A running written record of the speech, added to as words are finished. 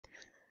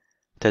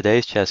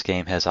Today's chess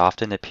game has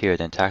often appeared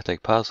in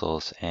tactic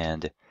puzzles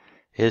and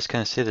is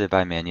considered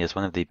by many as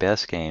one of the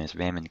best games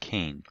Raymond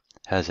Keene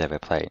has ever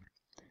played.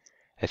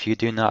 If you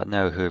do not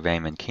know who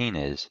Raymond Keene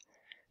is,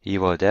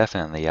 you will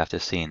definitely after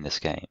seeing this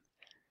game.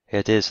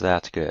 It is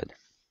that good.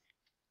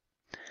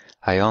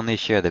 I only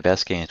share the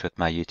best games with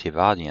my YouTube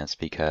audience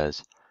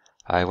because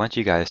I want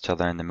you guys to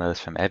learn the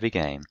most from every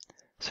game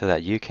so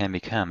that you can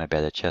become a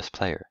better chess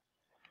player.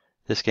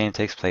 This game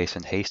takes place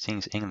in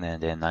Hastings,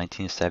 England in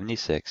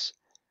 1976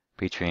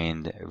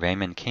 between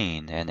Raymond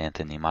Keene and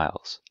Anthony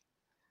Miles.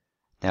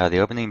 Now the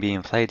opening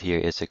being played here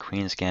is the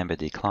Queen's Gambit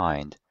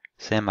declined,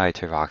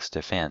 semi-to-Rock's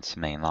defense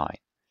main line.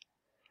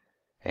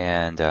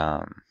 And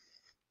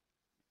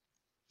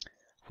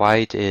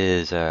white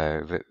is,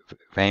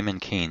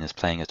 Raymond Keene is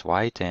playing as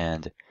white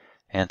and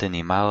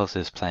Anthony Miles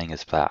is playing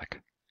as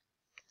black.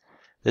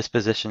 This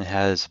position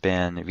has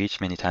been reached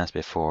many times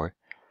before.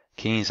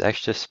 Keene's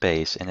extra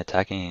space and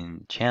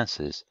attacking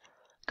chances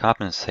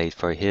compensate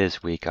for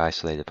his weak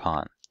isolated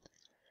pawn.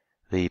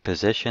 The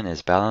position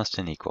is balanced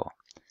and equal.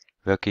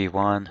 Rook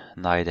e1,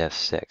 knight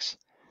f6.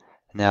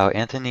 Now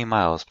Anthony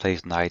Miles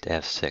plays knight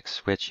f6,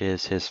 which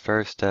is his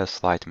first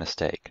slight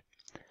mistake.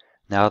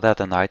 Now that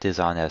the knight is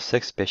on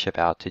f6, bishop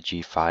out to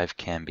g5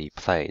 can be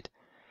played.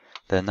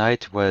 The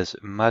knight was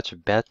much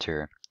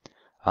better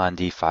on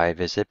d5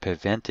 as it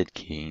prevented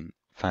Keene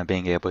from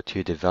being able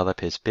to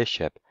develop his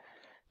bishop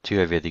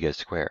to a really good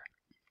square.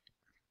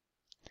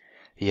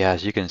 Yeah,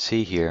 as you can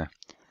see here,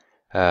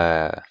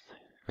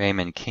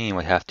 Raymond Keene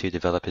would have to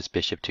develop his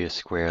bishop to a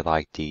square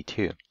like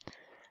d2.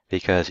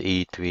 Because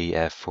e3,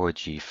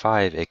 f4,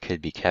 g5, it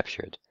could be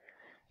captured.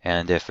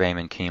 And if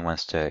Raymond Keene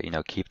wants to,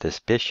 keep this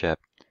bishop,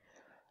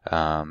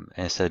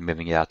 instead of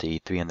moving it out to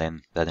e3 and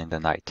then letting the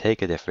knight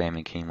take it, if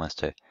Raymond Keene wants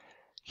to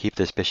keep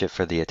this bishop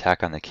for the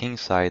attack on the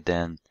king's side,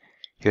 then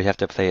he would have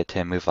to play it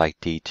to a move like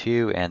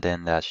d2, and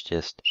then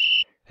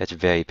it's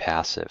very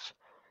passive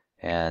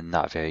and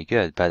not very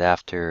good. But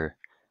after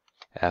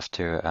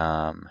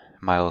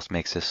Miles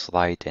makes a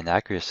slight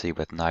inaccuracy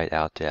with knight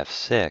out to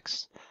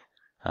f6,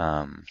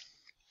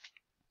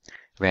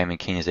 Raymond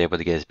Keene is able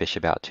to get his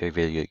bishop out to a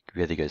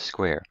really good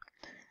square.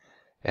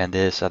 And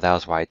this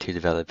allows white to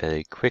develop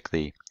very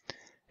quickly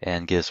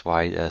and gives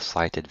white a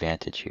slight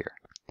advantage here.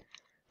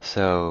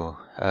 So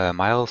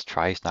Miles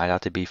tries knight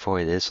out to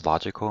b4. It is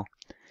logical.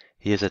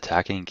 He is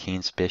attacking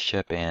Keene's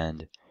bishop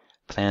and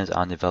plans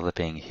on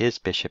developing his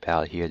bishop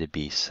out here to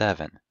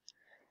b7.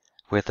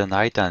 With the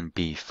knight on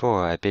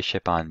b4, a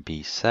bishop on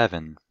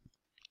b7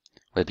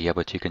 would be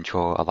able to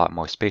control a lot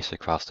more space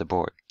across the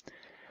board.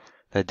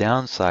 The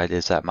downside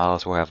is that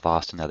Miles will have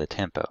lost another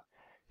tempo.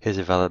 His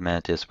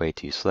development is way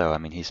too slow. I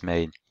mean, he's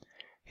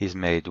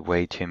made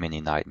way too many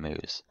knight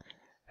moves,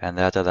 and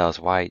that allows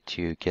white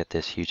to get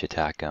this huge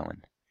attack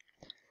going.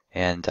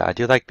 And I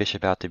do like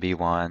bishop out to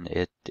b1.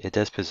 It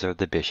does preserve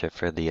the bishop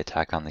for the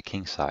attack on the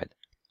king side.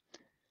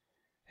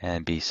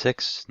 And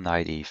b6,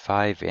 knight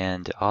e5,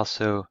 and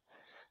also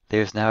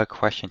there's now a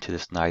question to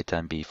this knight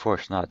on b4.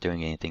 It's not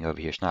doing anything over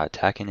here. It's not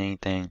attacking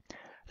anything.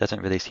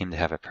 Doesn't really seem to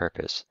have a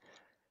purpose.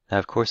 Now,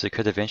 of course, it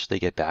could eventually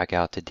get back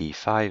out to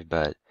d5,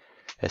 but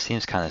it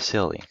seems kind of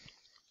silly.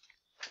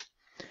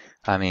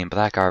 I mean,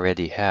 black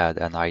already had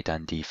a knight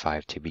on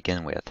d5 to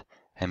begin with,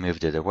 and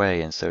moved it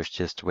away, and so it's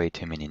just way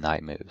too many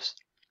knight moves.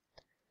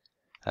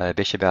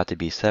 Bishop out to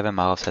b7,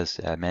 Miles has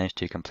managed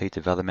to complete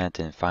development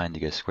and find a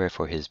good square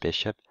for his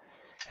bishop,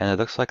 and it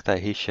looks like that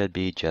he should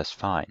be just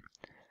fine.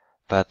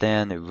 But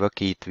then rook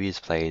e3 is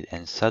played,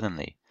 and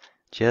suddenly,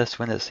 just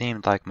when it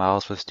seemed like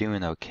Miles was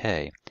doing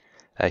okay,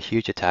 a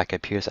huge attack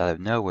appears out of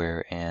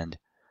nowhere, and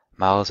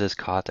Miles is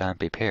caught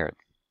unprepared.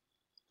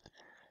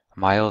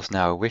 Miles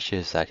now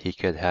wishes that he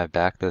could have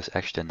back those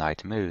extra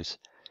knight moves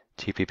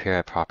to prepare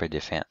a proper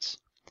defense.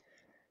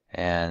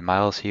 And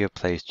Miles here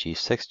plays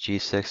g6.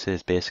 g6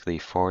 is basically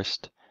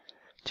forced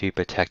to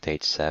protect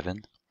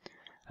h7.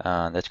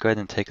 Let's go ahead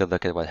and take a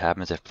look at what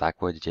happens if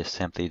black were just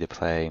simply to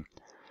play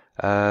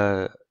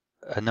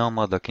a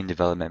normal looking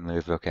development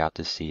move, rook out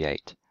to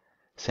c8.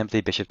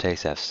 Simply bishop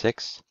takes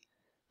f6.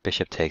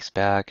 Bishop takes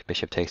back,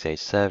 bishop takes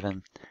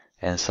h7,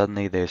 and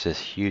suddenly there's this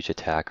huge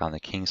attack on the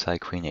king side,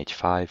 queen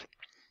h5.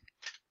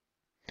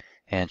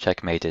 And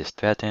checkmate is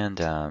threatened.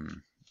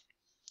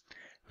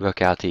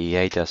 Rook out to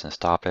e8 doesn't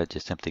stop it,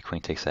 just simply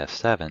queen takes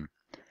f7.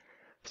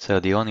 So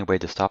the only way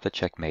to stop the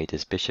checkmate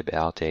is bishop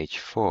out to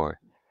h4,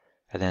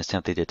 and then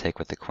simply to take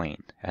with the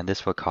queen. And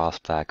this will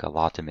cost black a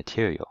lot of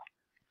material.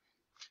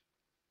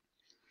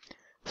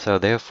 So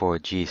therefore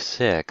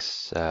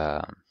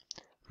g6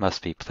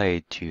 must be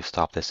played to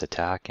stop this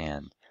attack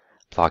and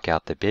block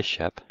out the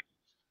bishop.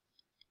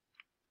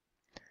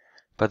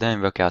 But then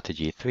rook out to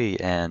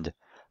g3, and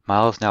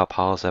Miles now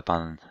piles up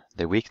on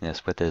the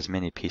weakness with as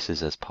many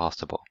pieces as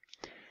possible.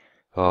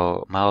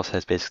 Well, Miles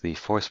has basically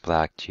forced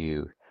black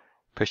to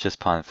push this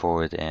pawn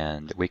forward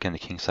and weaken the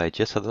king side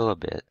just a little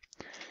bit.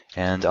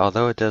 And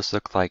although it does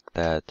look like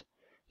that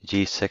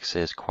g6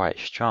 is quite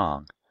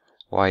strong,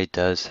 white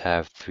does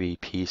have 3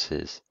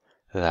 pieces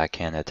that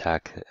can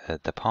attack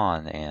the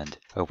pawn and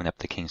open up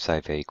the king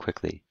side very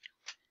quickly.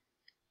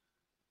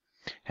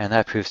 and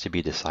that proves to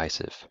be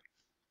decisive.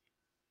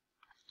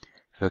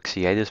 Rook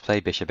c8 is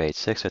played, bishop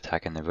h6,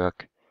 attacking the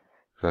rook,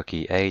 rook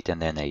e8,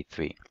 and then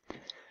a3.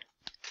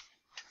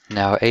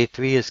 Now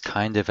a3 is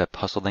kind of a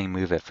puzzling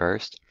move at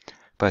first,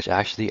 but it's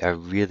actually a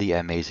really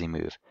amazing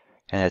move,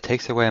 and it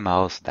takes away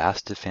Miles'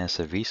 last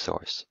defensive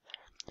resource.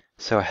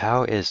 So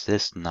how is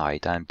this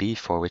knight on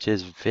b4, which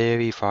is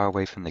very far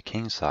away from the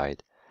king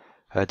side,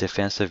 a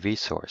defensive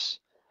resource?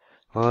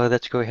 Well,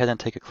 let's go ahead and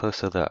take a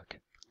closer look.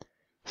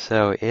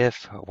 So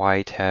if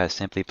white has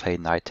simply played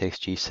knight takes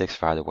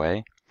g6 right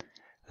away,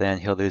 then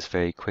he'll lose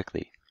very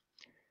quickly.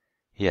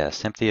 Yeah,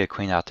 simply a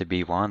queen out to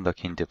b1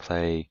 looking to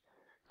play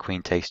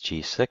queen takes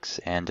g6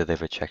 and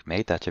deliver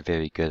checkmate. That's a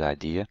very good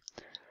idea.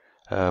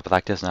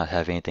 Black does not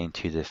have anything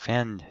to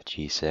defend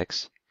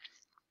g6,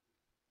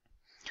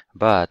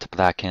 but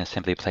black can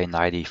simply play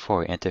knight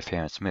e4,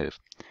 interference move,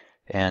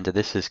 and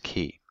this is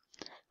key.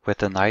 With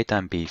the knight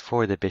on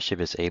b4, the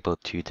bishop is able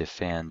to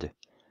defend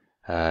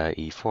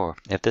e4.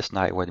 If this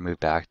knight were to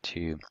move back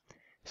to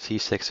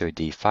c6 or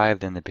d5,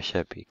 then the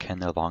bishop can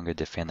no longer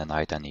defend the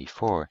knight on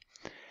e4,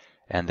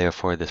 and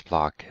therefore this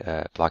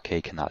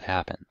blockade cannot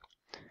happen.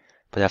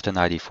 But after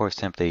knight e4,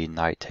 simply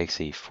knight takes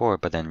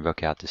e4, but then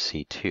rook out to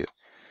c2.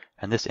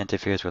 And this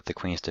interferes with the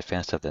queen's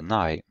defense of the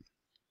knight,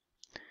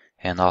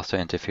 and also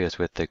interferes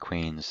with the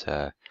queen's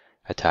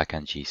attack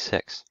on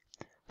g6.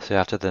 So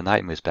after the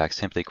knight moves back,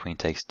 simply queen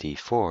takes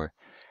d4,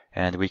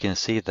 and we can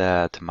see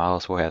that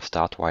Miles will have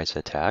stopped white's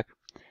attack,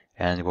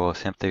 and will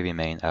simply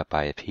remain up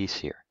by a piece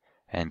here,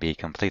 and be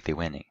completely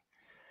winning.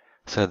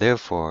 So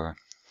therefore,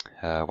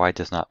 white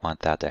does not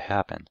want that to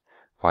happen.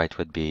 White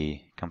would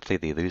be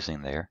completely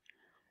losing there.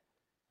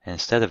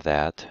 Instead of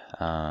that,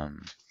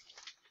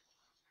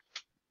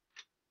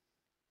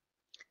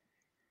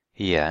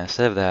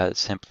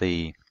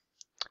 simply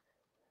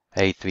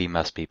a3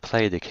 must be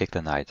played to kick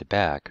the knight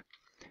back,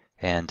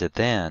 and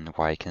then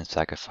white can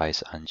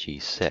sacrifice on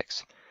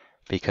g6,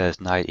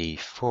 because knight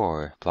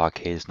e4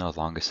 blockade is no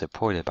longer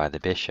supported by the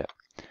bishop.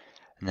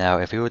 Now,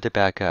 if we were to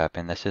back up,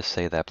 and let's just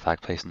say that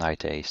black plays knight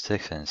to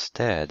a6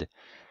 instead,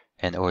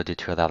 in order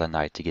to allow the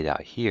knight to get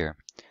out here,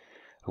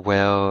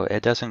 well,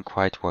 it doesn't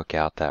quite work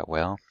out that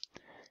well.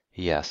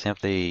 Yeah,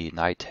 simply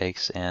knight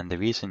takes, and the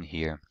reason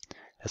here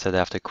is that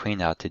after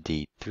queen out to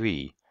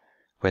d3,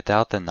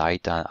 without the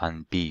knight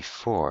on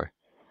b4,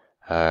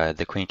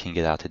 the queen can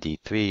get out to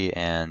d3,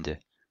 and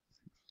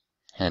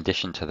in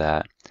addition to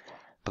that,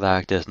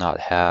 black does not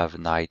have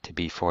knight to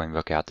b4 and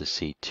rook out to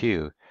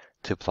c2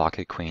 to block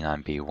a queen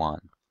on b1.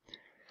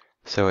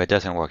 So it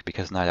doesn't work,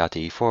 because knight out to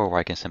e4,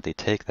 white can simply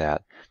take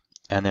that,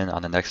 and then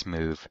on the next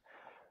move,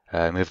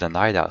 move the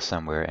knight out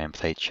somewhere and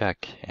play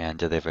check and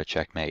deliver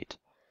checkmate.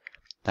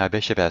 Now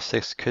bishop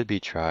f6 could be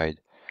tried,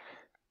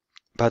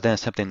 but then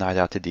simply knight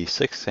out to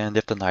d6, and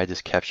if the knight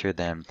is captured,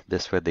 then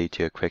this would lead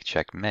to a quick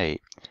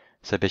checkmate.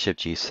 So bishop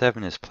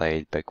g7 is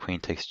played, but queen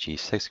takes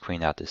g6,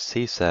 queen out to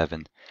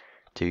c7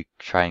 to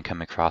try and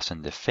come across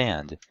and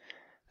defend.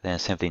 Then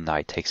simply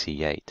knight takes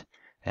e8,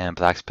 and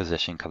black's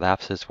position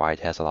collapses. White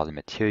has a lot of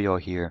material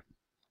here,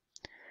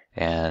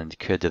 and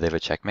could deliver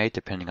checkmate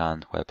depending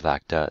on what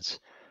black does.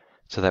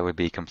 So that would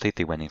be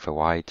completely winning for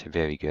white,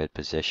 very good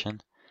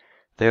position.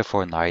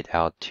 Therefore, knight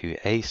out to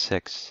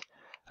a6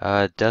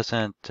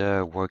 doesn't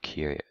work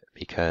here,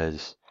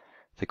 because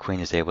the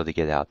queen is able to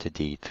get out to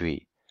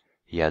d3.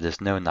 Yeah,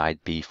 there's no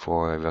knight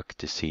b4, rook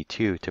to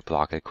c2 to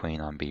block a queen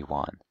on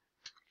b1.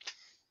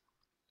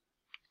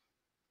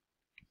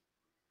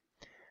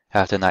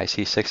 After knight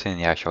c6 in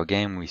the actual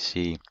game, we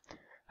see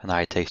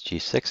knight takes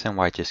g6, and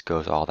white just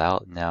goes all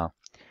out. Now,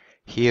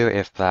 here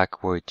if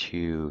black were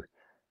to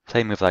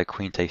play a move like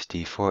queen takes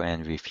d4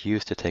 and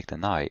refuse to take the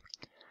knight,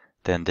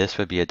 then this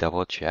would be a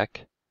double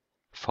check,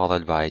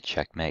 followed by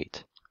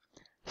checkmate.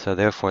 So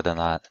therefore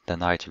the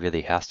knight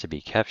really has to be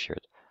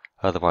captured,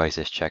 otherwise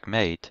it's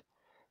checkmate.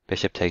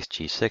 Bishop takes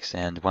g6,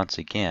 and once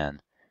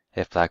again,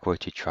 if black were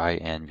to try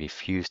and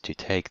refuse to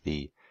take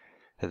the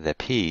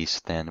piece,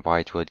 then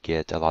white would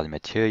get a lot of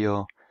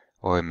material,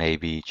 or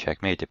maybe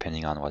checkmate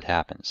depending on what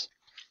happens.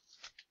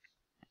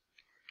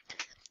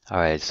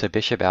 Alright, so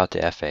bishop out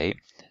to f8,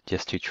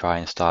 just to try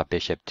and stop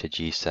bishop to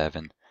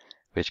g7,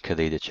 which could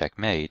lead to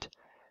checkmate,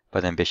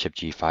 but then bishop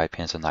g5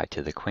 pins the knight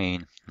to the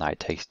queen, knight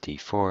takes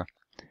d4,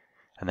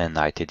 and then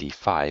knight to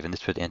d5, and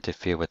this would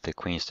interfere with the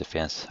queen's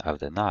defense of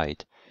the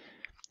knight.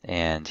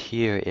 And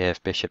here,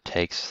 if bishop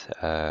takes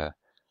on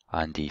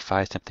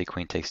d5, simply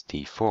queen takes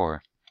d4,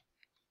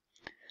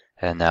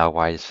 and now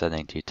white is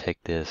starting to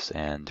take this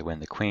and win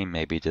the queen,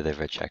 maybe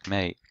deliver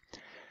checkmate.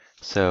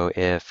 So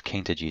if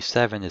king to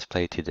g7 is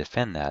played to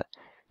defend that,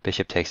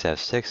 bishop takes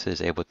f6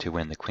 is able to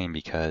win the queen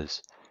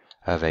because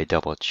of a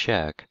double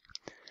check.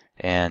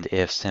 And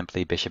if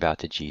simply bishop out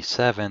to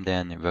g7,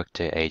 then rook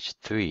to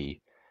h3,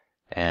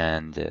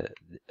 and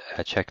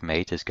a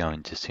checkmate is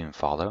going to soon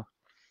follow.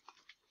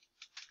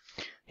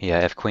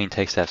 Yeah, if queen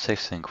takes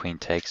f6, then queen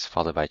takes,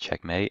 followed by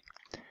checkmate.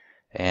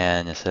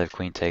 And instead of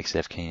queen takes,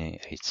 if king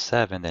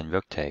h7, then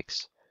rook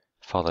takes,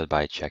 followed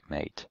by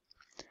checkmate.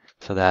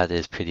 So that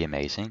is pretty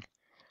amazing.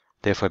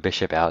 Therefore,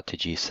 bishop out to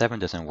g7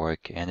 doesn't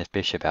work, and if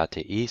bishop out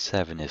to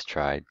e7 is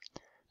tried,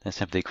 then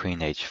simply queen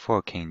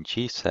h4, king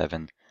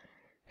g7,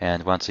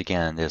 and once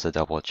again, there's a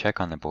double check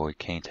on the board.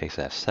 King takes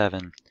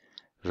f7,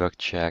 rook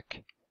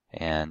check,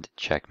 and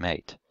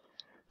checkmate.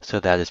 So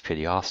that is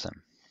pretty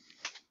awesome.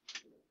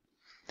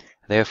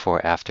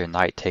 Therefore, after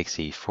knight takes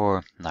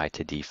e4, knight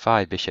to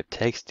d5, bishop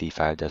takes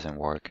d5 doesn't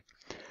work.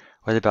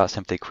 What about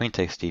simply queen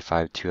takes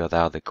d5 to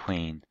allow the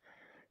queen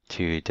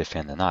to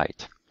defend the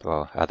knight?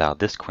 Well, allow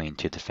this queen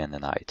to defend the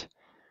knight.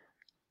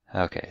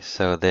 Okay,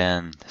 so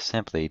then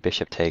simply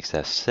bishop takes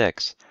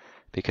f6,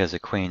 because the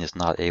queen is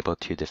not able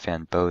to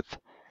defend both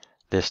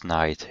this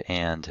knight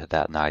and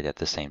that knight at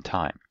the same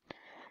time.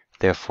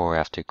 Therefore,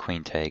 after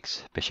queen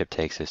takes, bishop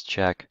takes is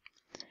check,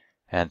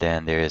 and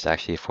then there is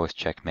actually a forced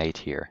checkmate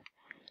here.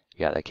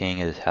 Yeah, the king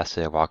has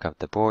to walk up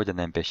the board, and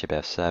then bishop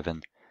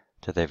f7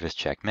 delivers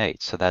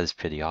checkmate. So that is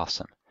pretty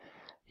awesome.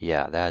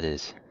 Yeah, that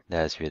is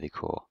really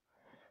cool.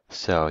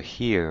 So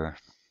here,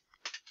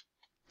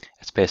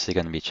 it's basically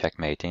going to be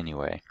checkmate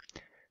anyway,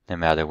 no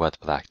matter what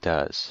black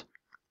does.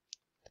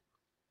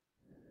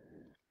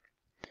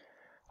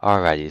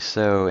 Alrighty,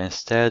 so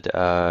instead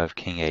of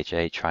king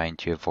h8 trying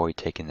to avoid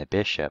taking the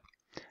bishop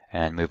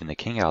and moving the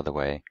king out of the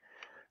way,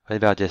 what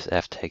about just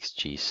f takes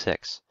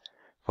g6?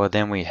 Well,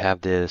 then we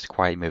have this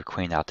quiet move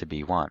queen out to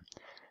b1.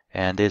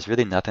 And there's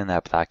really nothing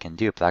that black can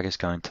do. Black is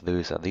going to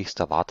lose at least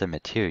a lot of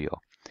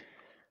material.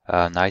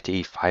 Knight to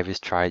e5 is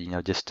tried,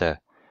 just to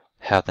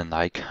have the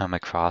knight come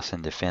across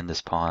and defend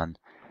this pawn.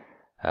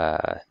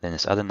 Then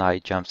this other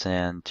knight jumps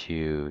in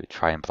to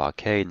try and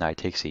blockade. Knight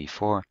takes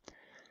e4.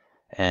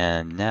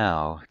 And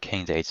now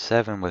king to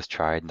h7 was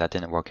tried, and that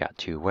didn't work out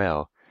too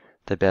well.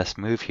 The best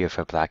move here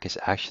for black is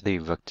actually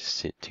rook to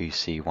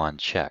c1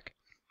 check.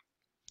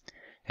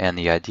 And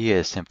the idea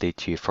is simply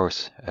to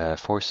force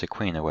the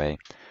queen away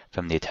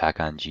from the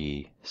attack on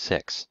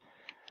g6.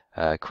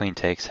 Queen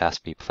takes has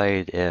to be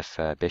played. If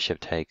bishop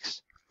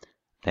takes,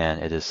 then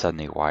it is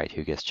suddenly white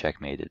who gets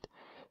checkmated.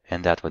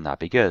 And that would not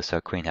be good, so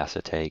queen has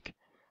to take,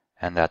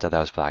 and that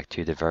allows black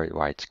to divert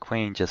white's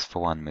queen just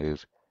for one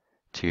move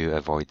to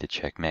avoid the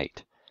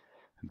checkmate.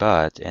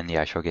 But in the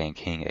actual game,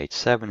 king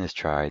h7 is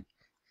tried.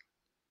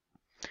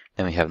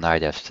 Then we have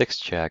knight f6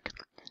 check,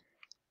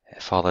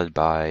 followed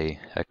by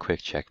a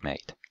quick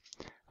checkmate.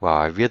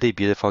 Wow, a really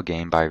beautiful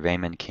game by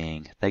Raymond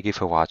Keene. Thank you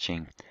for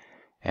watching,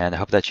 and I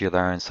hope that you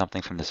learned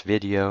something from this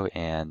video,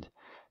 and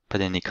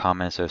put any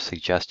comments or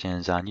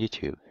suggestions on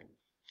YouTube.